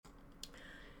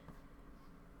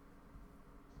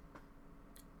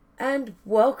and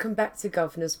welcome back to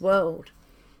Governor's World.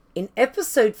 In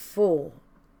episode 4,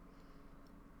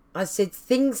 I said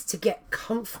things to get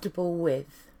comfortable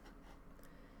with.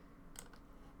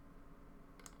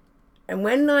 And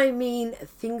when I mean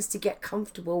things to get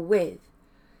comfortable with,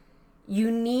 you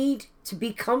need to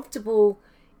be comfortable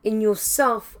in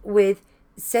yourself with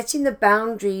setting the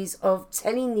boundaries of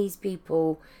telling these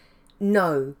people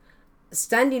no,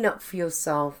 standing up for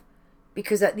yourself,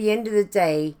 because at the end of the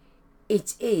day,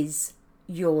 it is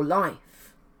your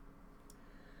life.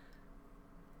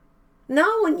 Now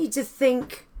I want you to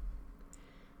think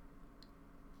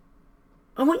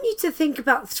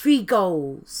about 3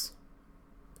 goals.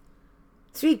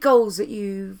 3 goals that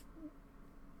you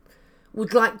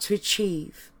would like to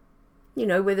achieve. You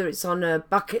know, whether it's on a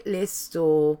bucket list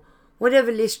or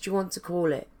whatever list you want to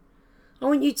call it. I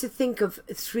want you to think of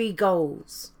 3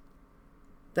 goals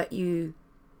that you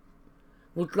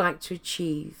would like to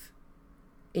achieve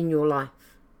in your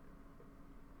life.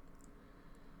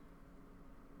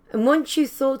 And once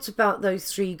you've thought about those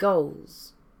 3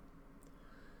 goals,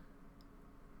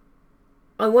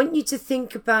 I want you to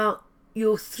think about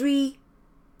your 3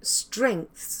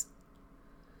 strengths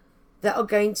that are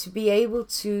going to be able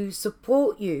to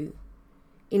support you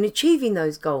in achieving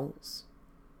those goals.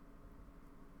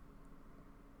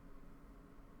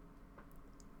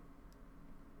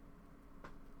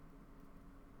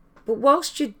 But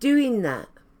whilst you're doing that,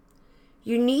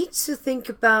 you need to think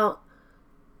about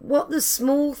what the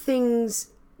small things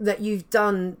that you've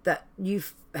done that you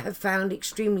have found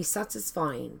extremely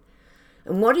satisfying,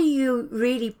 and what are you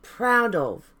really proud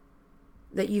of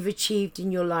that you've achieved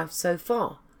in your life so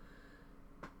far.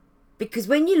 Because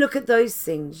when you look at those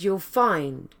things, you'll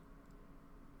find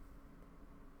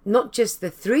not just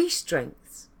the 3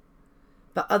 strengths,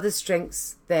 but other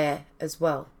strengths there as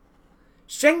well.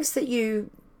 Strengths that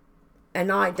you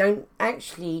and I don't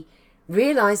actually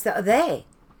realize that are there,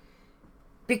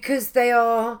 because they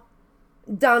are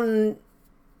done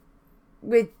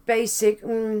with basic,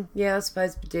 I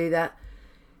suppose we do that.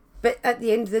 But at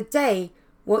the end of the day,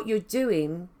 what you're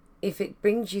doing, if it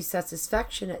brings you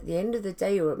satisfaction at the end of the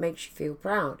day, or it makes you feel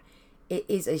proud, it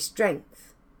is a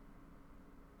strength.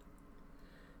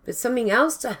 But something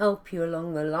else to help you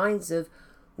along the lines of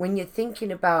when you're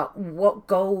thinking about what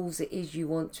goals it is you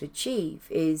want to achieve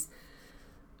is,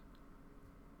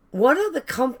 what are the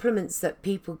compliments that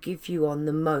people give you on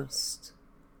the most?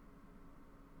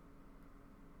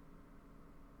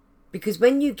 Because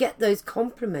when you get those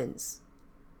compliments,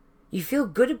 you feel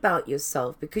good about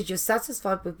yourself because you're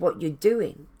satisfied with what you're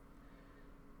doing.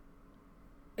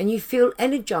 And you feel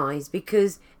energized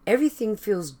because everything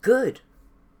feels good.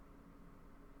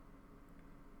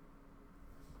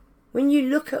 When you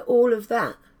look at all of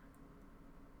that,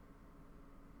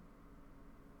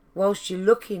 whilst you're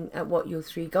looking at what your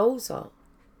 3 goals are,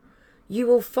 you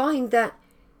will find that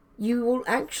you will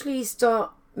actually start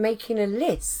making a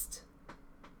list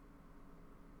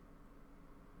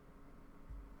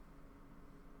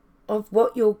of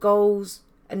what your goals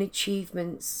and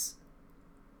achievements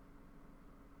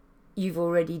you've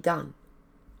already done,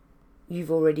 you've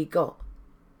already got.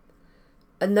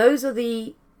 And those are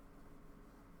the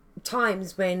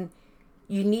times when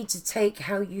you need to take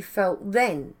how you felt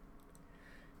then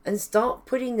and start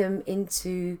putting them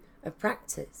into a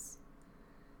practice.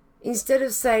 Instead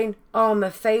of saying, I'm a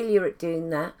failure at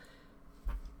doing that.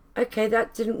 Okay,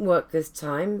 that didn't work this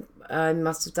time. I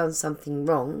must have done something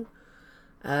wrong.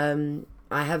 I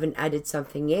haven't added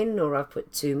something in, or I've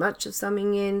put too much of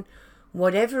something in.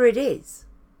 Whatever it is.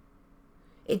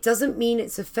 It doesn't mean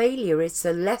it's a failure, it's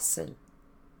a lesson.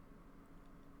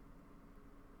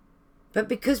 But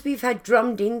because we've had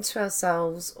drummed into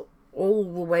ourselves all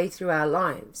the way through our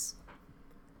lives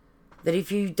that if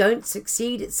you don't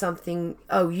succeed at something,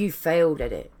 you failed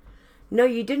at it. No,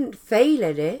 you didn't fail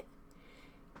at it.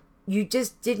 You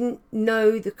just didn't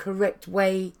know the correct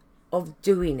way of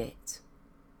doing it.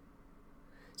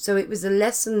 So it was a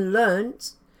lesson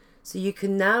learnt, so you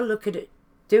can now look at it,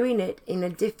 doing it in a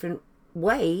different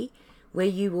way where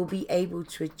you will be able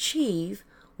to achieve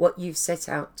what you've set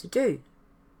out to do.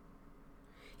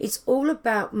 It's all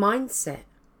about mindset.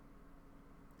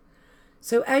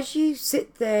 So as you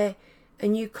sit there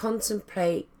and you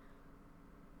contemplate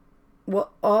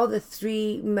what are the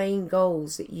 3 main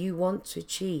goals that you want to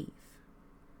achieve,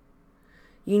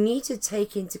 you need to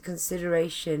take into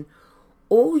consideration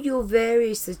all your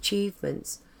various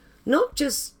achievements, not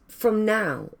just from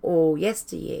now or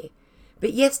yesteryear,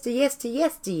 but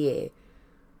yesteryear,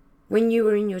 when you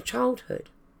were in your childhood.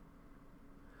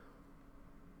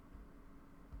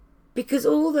 Because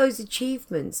all those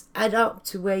achievements add up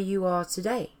to where you are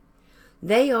today.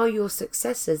 They are your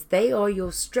successes. They are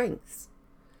your strengths.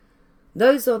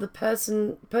 Those are the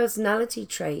personality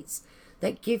traits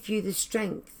that give you the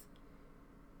strength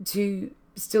to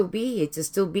still be here, to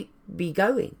still be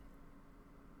going.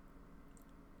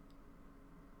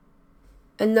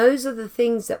 And those are the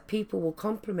things that people will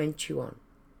compliment you on.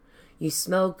 You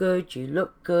smell good, you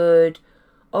look good.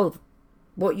 Oh,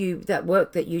 that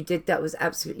work that you did, that was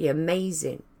absolutely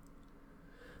amazing.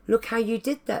 Look how you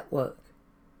did that work.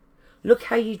 Look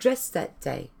how you dressed that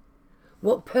day.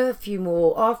 What perfume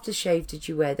or aftershave did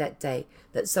you wear that day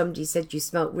that somebody said you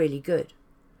smelled really good?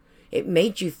 It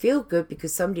made you feel good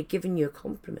because somebody had given you a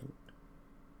compliment.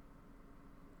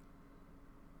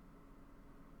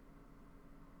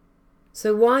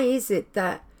 So why is it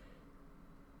that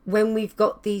when we've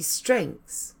got these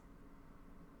strengths,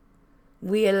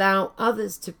 we allow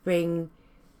others to bring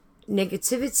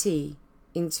negativity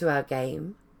into our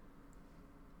game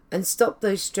and stop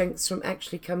those strengths from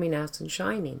actually coming out and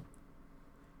shining?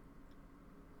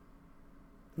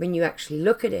 When you actually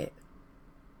look at it,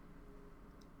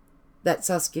 that's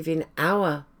us giving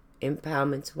our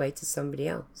empowerment away to somebody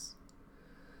else.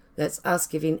 That's us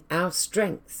giving our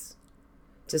strengths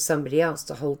to somebody else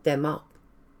to hold them up,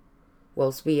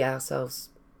 whilst we ourselves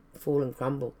fall and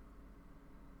crumble.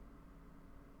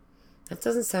 That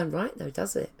doesn't sound right though,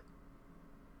 does it?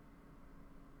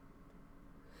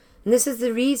 And this is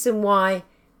the reason why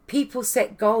people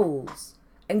set goals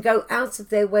and go out of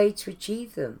their way to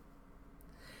achieve them.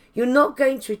 You're not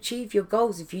going to achieve your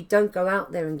goals if you don't go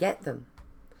out there and get them.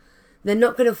 They're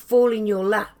not going to fall in your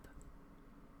lap.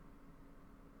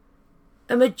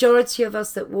 A majority of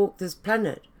us that walk this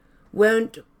planet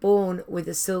weren't born with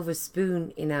a silver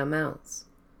spoon in our mouths.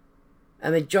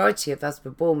 A majority of us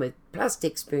were born with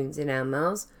plastic spoons in our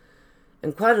mouths,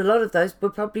 and quite a lot of those were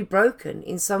probably broken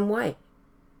in some way.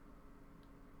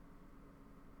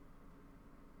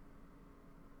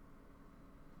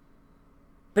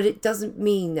 But it doesn't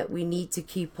mean that we need to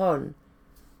keep on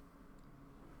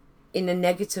in a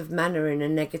negative manner, in a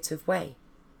negative way.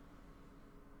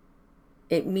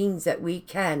 It means that we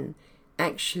can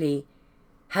actually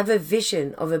have a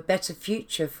vision of a better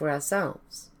future for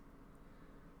ourselves.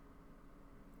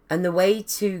 And the way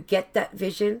to get that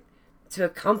vision, to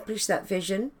accomplish that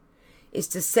vision, is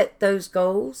to set those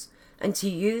goals and to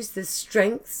use the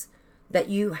strengths that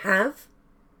you have,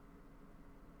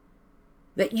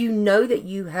 that you know that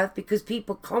you have, because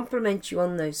people compliment you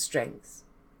on those strengths.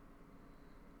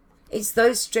 It's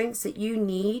those strengths that you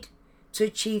need to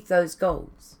achieve those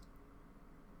goals.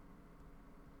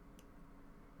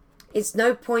 It's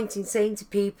no point in saying to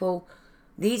people,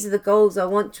 these are the goals I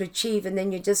want to achieve, and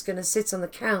then you're just going to sit on the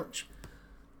couch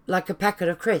like a packet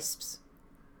of crisps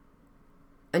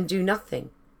and do nothing.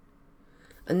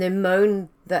 And then moan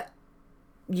that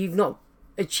you've not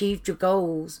achieved your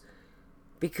goals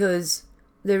because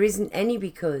there isn't any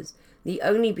because. The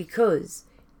only because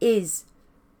is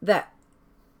that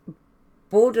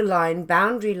borderline,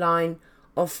 boundary line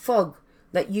of fog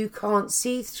that you can't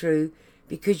see through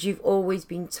because you've always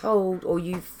been told, or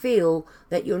you feel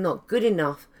that you're not good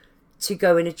enough to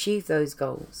go and achieve those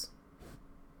goals.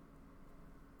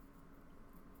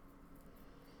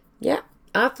 Yeah,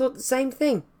 I thought the same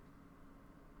thing.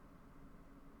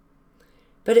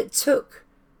 But it took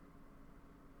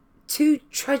 2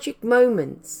 tragic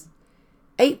moments,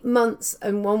 8 months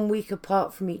and 1 week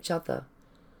apart from each other,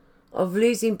 of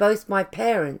losing both my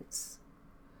parents,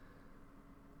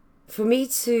 for me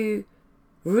to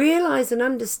realize and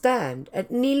understand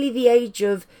at nearly the age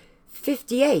of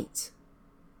 58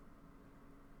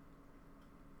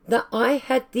 that I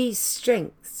had these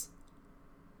strengths,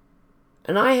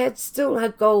 and I still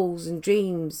had goals and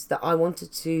dreams that I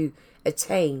wanted to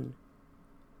attain.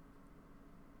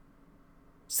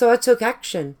 So I took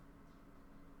action.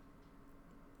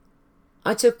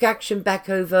 I took action back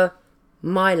over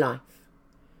my life,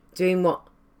 doing what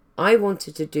I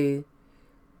wanted to do,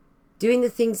 doing the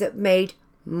things that made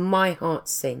my heart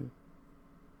sing.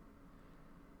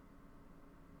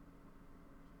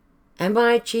 Am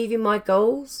I achieving my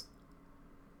goals?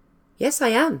 Yes, I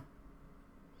am.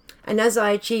 And as I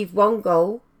achieve one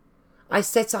goal, I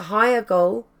set a higher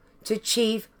goal to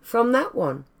achieve from that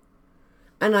one.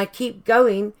 And I keep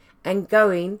going and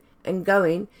going and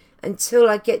going until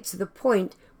I get to the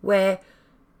point where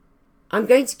I'm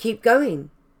going to keep going.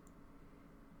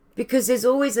 Because there's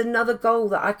always another goal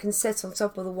that I can set on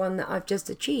top of the one that I've just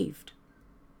achieved.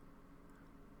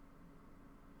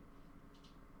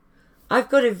 I've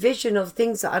got a vision of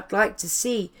things that I'd like to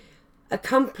see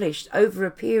accomplished over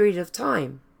a period of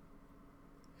time.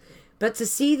 But to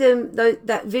see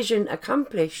that vision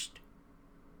accomplished,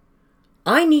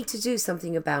 I need to do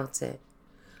something about it.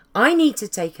 I need to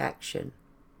take action.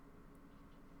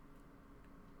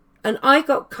 And I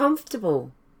got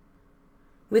comfortable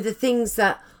with the things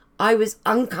that I was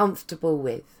uncomfortable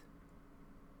with.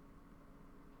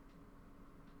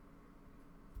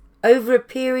 Over a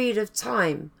period of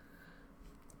time,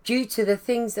 due to the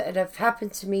things that have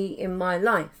happened to me in my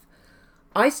life,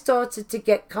 I started to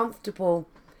get comfortable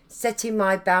setting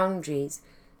my boundaries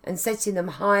and setting them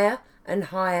higher and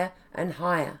higher and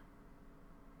higher.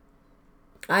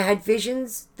 I had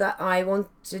visions that I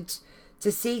wanted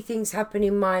to see things happen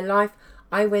in my life.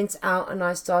 I went out and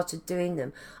I started doing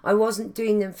them. I wasn't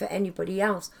doing them for anybody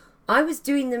else. I was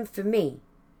doing them for me.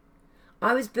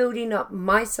 I was building up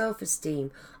my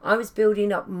self-esteem. I was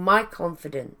building up my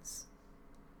confidence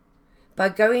by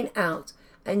going out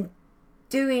and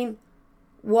doing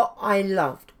what I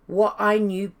loved, what I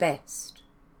knew best.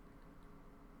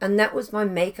 And that was my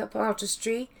makeup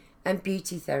artistry and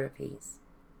beauty therapies.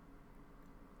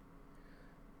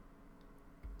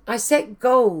 I set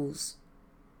goals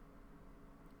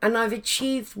and I've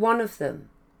achieved one of them.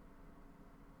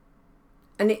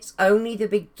 And it's only the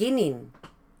beginning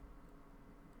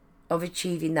of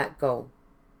achieving that goal.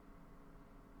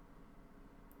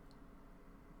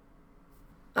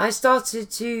 I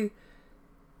started to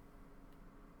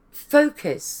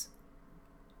focus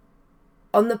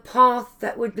on the path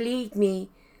that would lead me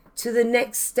to the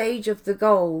next stage of the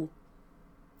goal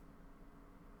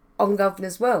on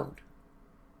Governor's World.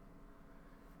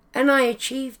 And I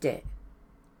achieved it.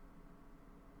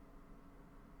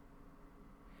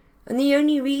 And the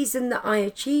only reason that I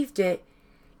achieved it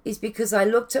is because I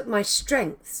looked at my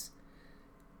strengths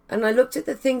and I looked at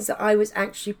the things that I was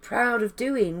actually proud of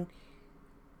doing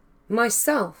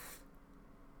myself.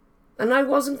 And I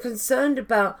wasn't concerned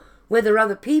about whether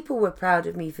other people were proud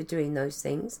of me for doing those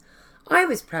things. I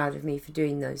was proud of me for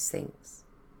doing those things.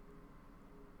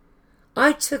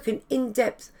 I took an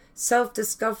in-depth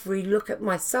self-discovery look at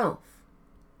myself,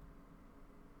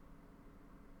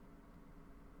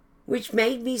 which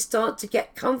made me start to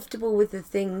get comfortable with the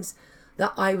things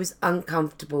that I was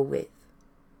uncomfortable with.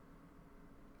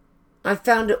 I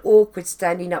found it awkward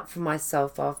standing up for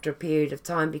myself after a period of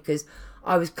time because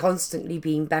I was constantly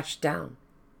being bashed down.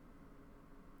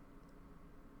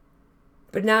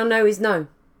 But now no is no.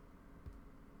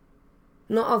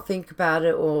 Not I'll think about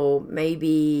it, or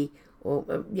maybe,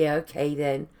 or yeah, okay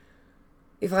then.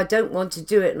 If I don't want to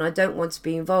do it and I don't want to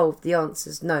be involved, the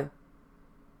answer's no.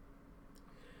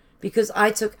 Because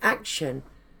I took action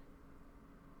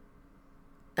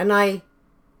and I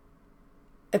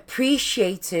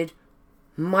appreciated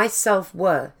my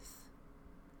self-worth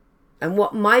and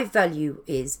what my value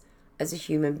is as a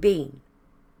human being.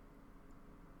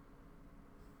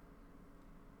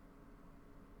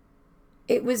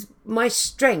 It was my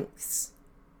strengths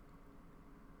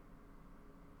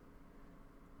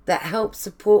that helped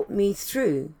support me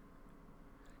through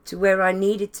to where I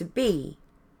needed to be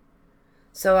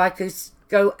so I could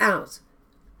go out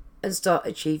and start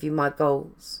achieving my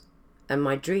goals and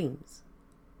my dreams.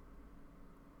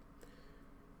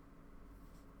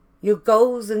 Your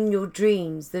goals and your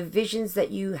dreams, the visions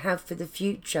that you have for the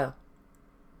future,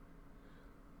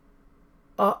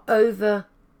 are over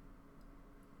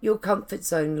your comfort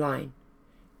zone line,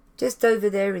 just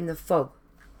over there in the fog.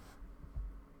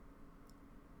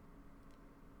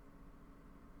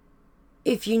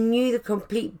 If you knew the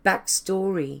complete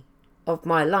backstory of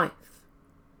my life,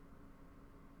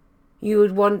 you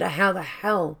would wonder how the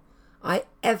hell I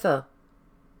ever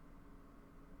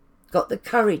got the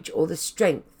courage or the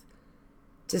strength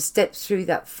to step through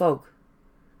that fog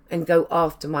and go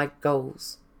after my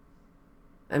goals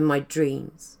and my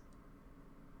dreams.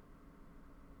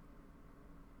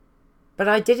 But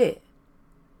I did it,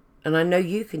 and I know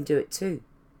you can do it too.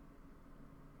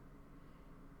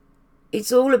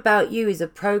 It's All About You is a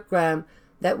program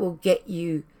that will get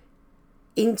you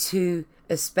into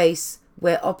a space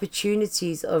where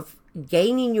opportunities of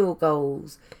gaining your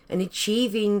goals and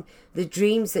achieving the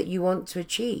dreams that you want to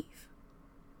achieve.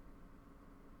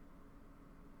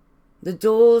 The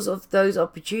doors of those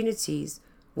opportunities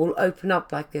will open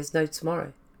up like there's no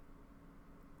tomorrow.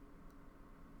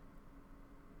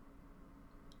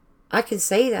 I can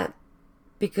say that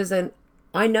because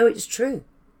I know it's true.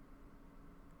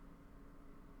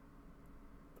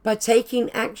 By taking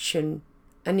action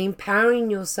and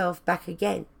empowering yourself back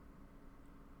again,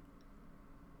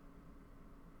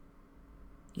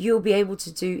 you'll be able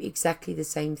to do exactly the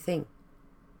same thing.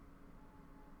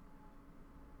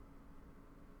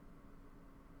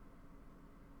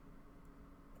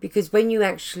 Because when you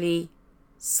actually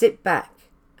sit back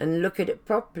and look at it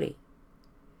properly,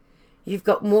 you've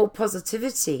got more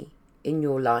positivity in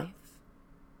your life.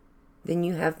 then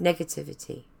you have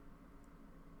negativity.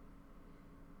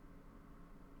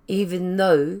 Even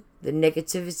though the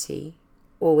negativity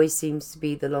always seems to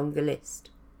be the longer list.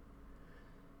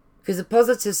 Because the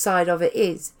positive side of it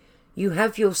is you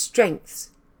have your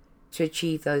strengths to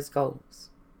achieve those goals.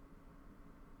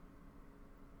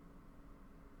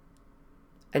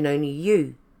 And only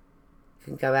you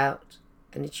can go out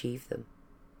and achieve them.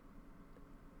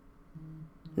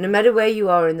 No matter where you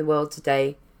are in the world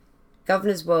today,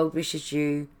 Governor's World wishes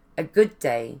you a good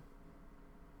day.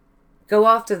 Go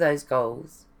after those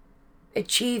goals,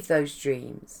 achieve those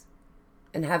dreams,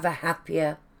 and have a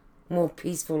happier, more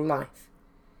peaceful life,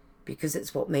 because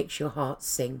it's what makes your heart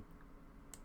sing.